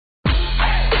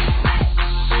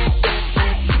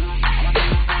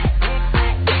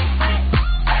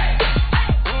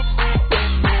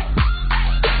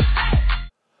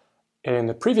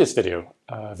previous video,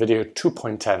 video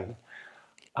 2.10,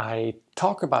 I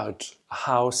talk about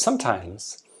how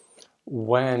sometimes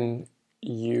when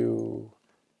you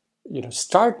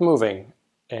start moving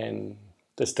in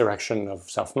this direction of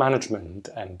self-management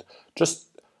and just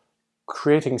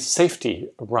creating safety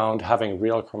around having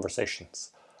real conversations,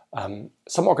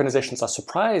 some organizations are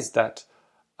surprised that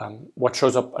what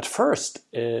shows up at first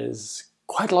is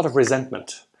quite a lot of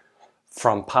resentment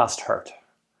from past hurt,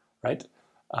 right?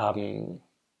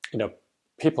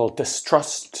 People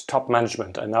distrust top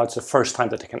management, and now it's the first time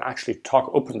that they can actually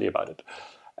talk openly about it.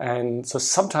 And so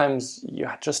sometimes you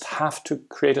just have to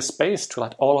create a space to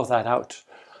let all of that out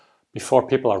before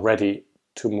people are ready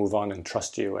to move on and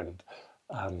trust you and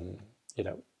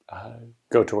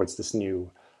go towards this new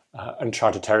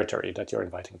uncharted territory that you're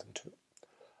inviting them to.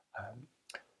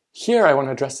 Here I want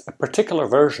to address a particular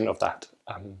version of that.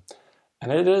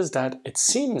 And it is that it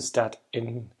seems that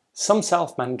in some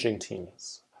self-managing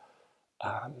teams,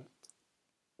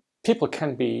 people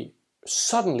can be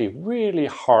suddenly really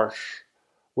harsh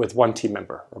with one team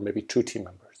member or maybe two team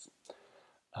members.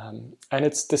 And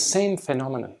it's the same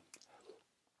phenomenon.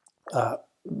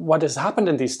 What has happened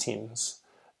in these teams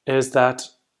is that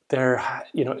there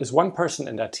is one person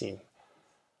in that team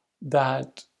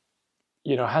that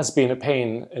has been a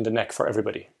pain in the neck for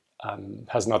everybody,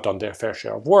 has not done their fair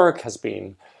share of work, has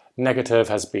been negative,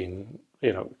 has been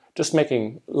just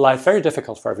making life very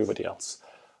difficult for everybody else.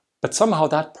 But somehow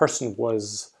that person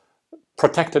was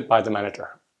protected by the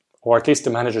manager, or at least the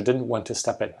manager didn't want to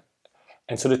step in.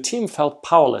 And so the team felt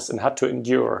powerless and had to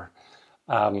endure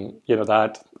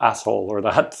that asshole or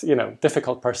that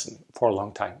difficult person for a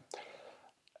long time.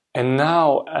 And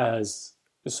now, as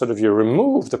sort of you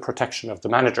remove the protection of the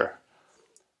manager,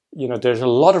 there's a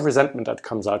lot of resentment that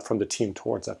comes out from the team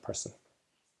towards that person.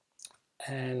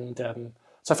 And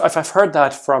so I've heard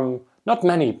that from not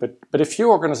many, but a few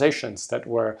organizations that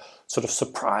were sort of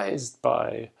surprised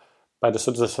by the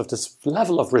sort of this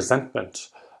level of resentment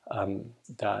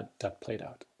that played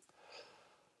out.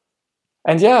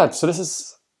 And so this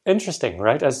is interesting,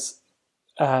 right? As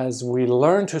we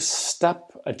learn to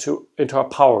step into our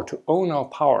power, to own our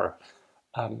power,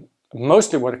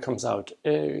 mostly what it comes out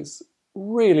is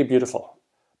really beautiful.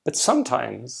 But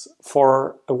sometimes,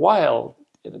 for a while,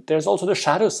 there's also the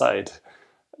shadow side,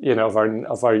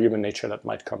 of our human nature that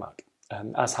might come out,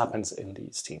 as happens in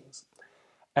these teams.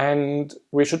 And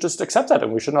we should just accept that,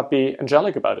 and we should not be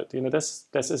angelic about it. This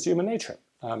is human nature.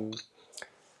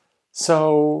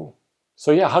 So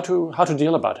how to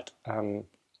deal about it?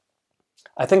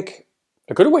 I think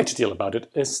a good way to deal about it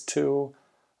is to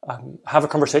have a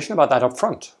conversation about that up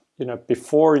front.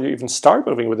 Before you even start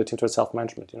moving with the team towards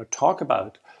self-management, talk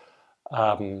about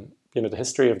the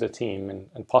history of the team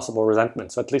and possible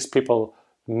resentment. So at least people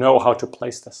know how to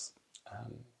place this.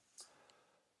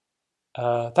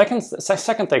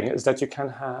 Second thing is that you can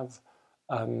have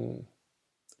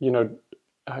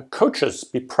coaches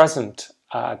be present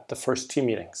at the first team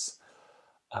meetings,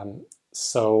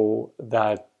 so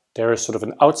that there is sort of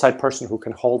an outside person who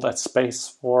can hold that space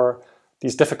for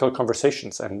these difficult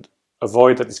conversations and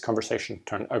avoid that these conversations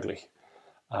turn ugly.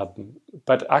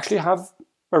 But actually have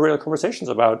a real conversations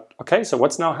about, okay, so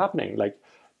what's now happening? Like,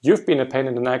 you've been a pain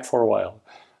in the neck for a while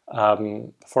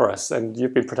for us, and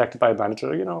you've been protected by a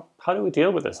manager. How do we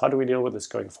deal with this? How do we deal with this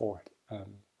going forward?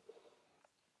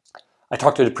 I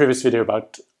talked in the previous video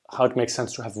about how it makes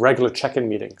sense to have regular check-in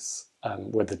meetings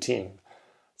with the team,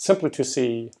 simply to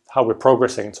see how we're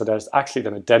progressing. So there's actually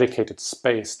then a dedicated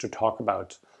space to talk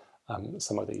about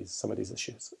some of these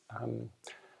issues.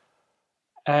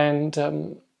 And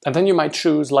then you might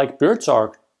choose, like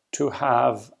Buurtzorg, to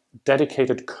have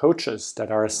dedicated coaches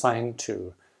that are assigned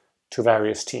to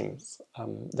various teams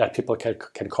that people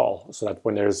can call, so that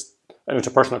when there's an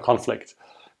interpersonal conflict,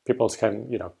 people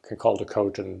can call the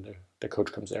coach and the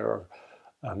coach comes there. Or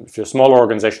if you're a smaller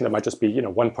organization, there might just be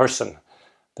one person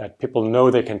that people know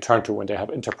they can turn to when they have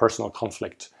interpersonal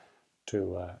conflict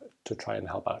to try and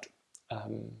help out.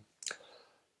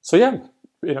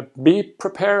 Be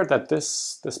prepared that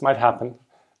this might happen.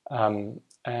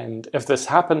 And if this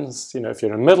happens, if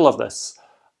you're in the middle of this,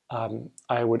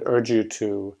 I would urge you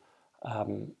to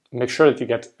make sure that you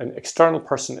get an external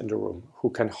person in the room who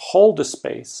can hold the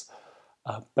space,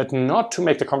 but not to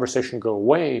make the conversation go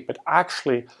away, but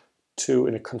actually to,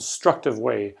 in a constructive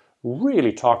way,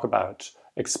 really talk about,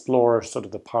 explore sort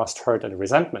of the past hurt and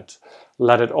resentment,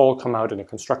 let it all come out in a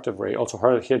constructive way, also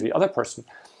hear the other person,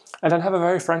 and then have a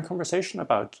very frank conversation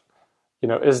about,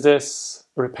 is this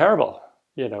repairable?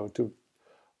 Should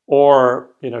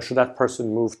that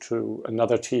person move to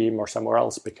another team or somewhere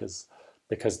else because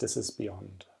this is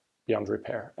beyond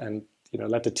repair? And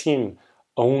let the team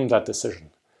own that decision.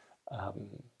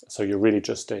 So you're really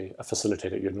just a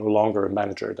facilitator. You're no longer a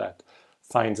manager that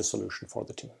finds a solution for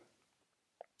the team.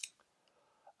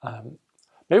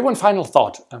 Maybe one final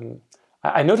thought.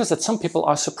 I notice that some people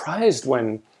are surprised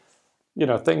when,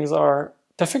 things are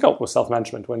difficult with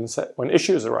self-management, when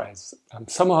issues arise.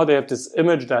 Somehow they have this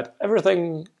image that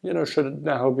everything, should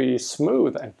now be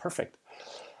smooth and perfect.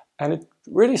 And it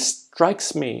really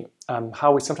strikes me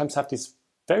how we sometimes have these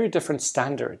very different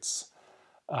standards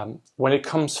when it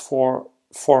comes for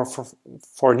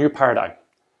a new paradigm.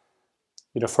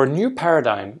 For a new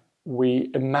paradigm, we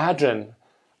imagine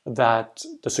that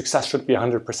the success should be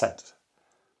 100%.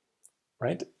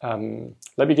 Right?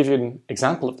 Let me give you an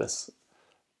example of this.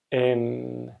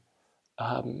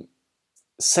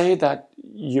 Say that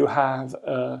you have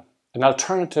an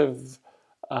alternative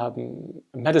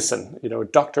medicine, a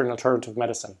doctor in alternative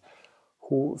medicine,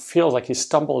 who feels like he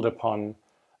stumbled upon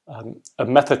a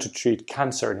method to treat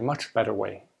cancer in a much better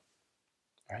way.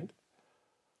 Right?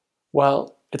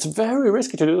 Well, it's very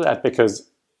risky to do that, because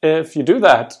if you do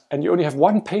that and you only have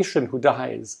one patient who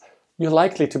dies, you're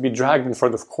likely to be dragged in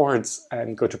front of courts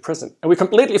and go to prison. And we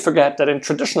completely forget that in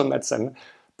traditional medicine,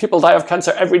 people die of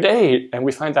cancer every day, and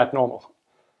we find that normal.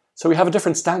 So we have a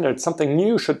different standard. Something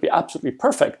new should be absolutely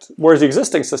perfect, whereas the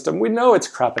existing system, we know it's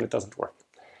crap and it doesn't work,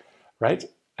 right?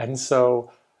 And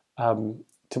so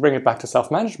to bring it back to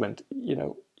self-management,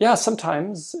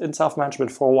 sometimes in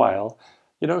self-management for a while,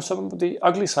 some of the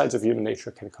ugly sides of human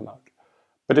nature can come out.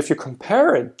 But if you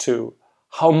compare it to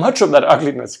how much of that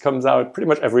ugliness comes out pretty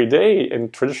much every day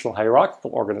in traditional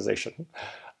hierarchical organization,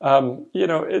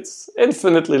 it's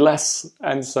infinitely less.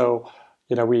 And so,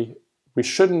 we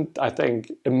shouldn't, I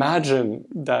think, imagine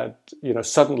that,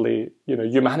 suddenly,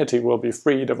 humanity will be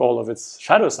freed of all of its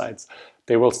shadow sides.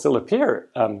 They will still appear.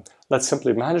 Let's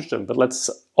simply manage them. But let's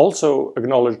also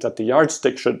acknowledge that the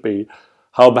yardstick should be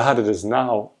how bad it is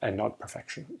now and not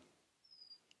perfection.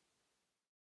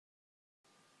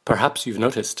 Perhaps you've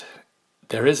noticed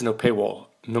there is no paywall,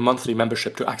 no monthly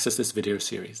membership to access this video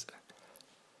series.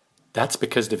 That's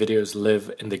because the videos live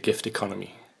in the gift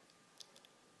economy.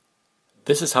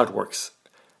 This is how it works.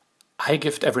 I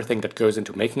gift everything that goes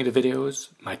into making the videos,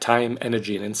 my time,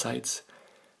 energy, and insights,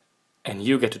 and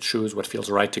you get to choose what feels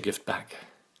right to gift back.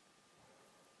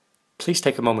 Please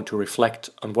take a moment to reflect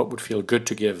on what would feel good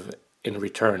to give in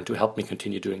return to help me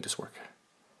continue doing this work.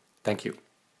 Thank you.